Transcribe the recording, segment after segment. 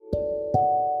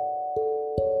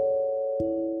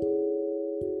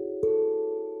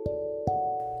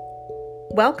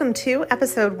Welcome to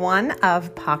episode 1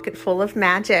 of Pocketful of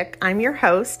Magick. I'm your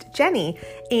host, Jenny,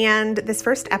 and this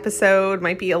first episode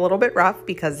might be a little bit rough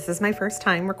because this is my first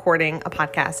time recording a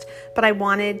podcast, but I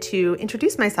wanted to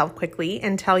introduce myself quickly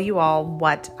and tell you all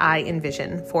what I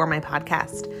envision for my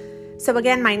podcast. So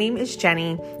again, my name is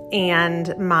Jenny,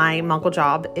 and my muggle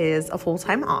job is a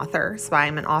full-time author. So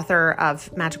I'm an author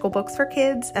of magical books for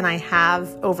kids, and I have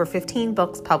over 15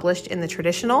 books published in the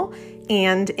traditional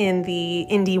and in the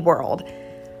indie world.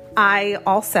 I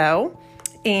also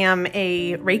am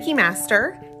a Reiki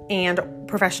master and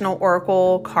professional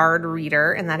oracle card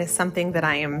reader, and that is something that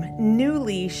I am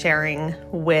newly sharing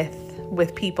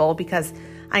with people because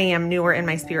I am newer in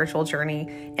my spiritual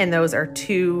journey, and those are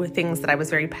two things that I was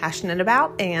very passionate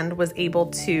about and was able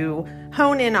to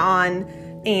hone in on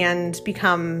and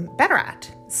become better at.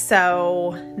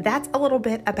 So that's a little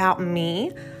bit about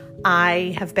me.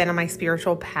 I have been on my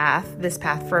spiritual this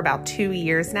path for about 2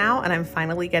 years now, and I'm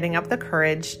finally getting up the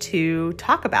courage to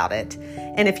talk about it.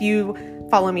 And if you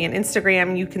follow me on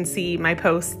Instagram, you can see my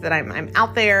posts that I'm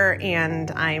out there and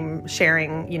I'm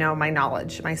sharing, my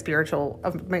knowledge, my spiritual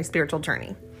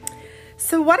journey.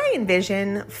 So what I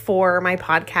envision for my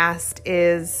podcast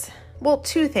is,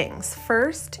 two things.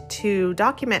 First, to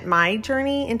document my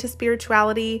journey into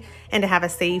spirituality and to have a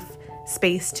safe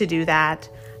space to do that.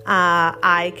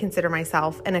 I consider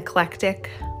myself an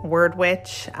eclectic word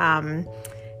witch,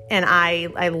 and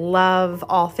I love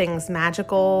all things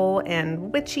magical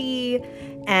and witchy,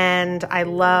 and I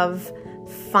love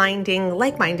finding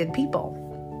like-minded people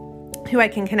who I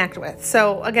can connect with.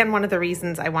 So again, one of the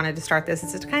reasons I wanted to start this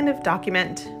is to kind of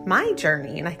document my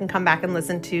journey, and I can come back and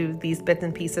listen to these bits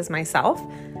and pieces myself.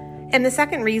 And the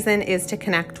second reason is to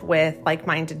connect with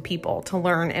like-minded people, to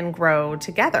learn and grow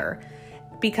together,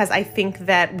 because I think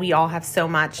that we all have so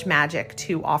much magic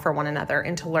to offer one another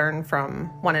and to learn from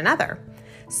one another.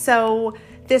 So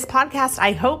this podcast,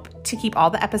 I hope to keep all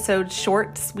the episodes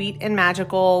short, sweet, and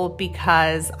magical,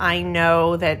 because I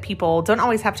know that people don't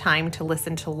always have time to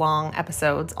listen to long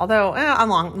episodes, although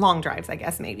on long drives, I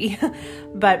guess, maybe.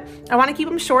 But I want to keep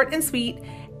them short and sweet.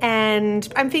 And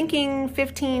I'm thinking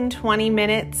 15, 20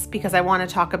 minutes because I want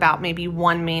to talk about maybe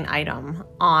one main item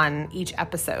on each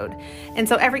episode. And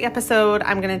so every episode,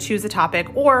 I'm going to choose a topic,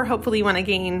 or hopefully when I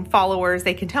gain followers,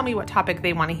 they can tell me what topic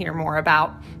they want to hear more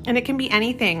about. And it can be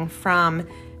anything from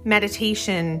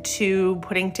meditation to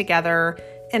putting together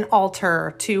an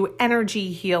altar, to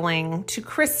energy healing, to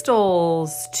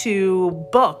crystals, to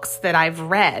books that I've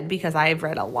read, because I've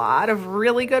read a lot of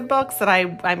really good books that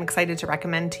I'm excited to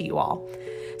recommend to you all.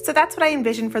 So that's what I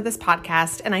envision for this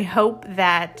podcast, and I hope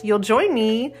that you'll join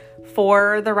me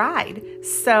for the ride.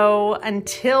 So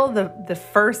until the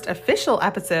first official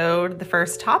episode, the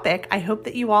first topic, I hope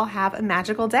that you all have a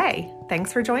magical day.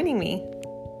 Thanks for joining me.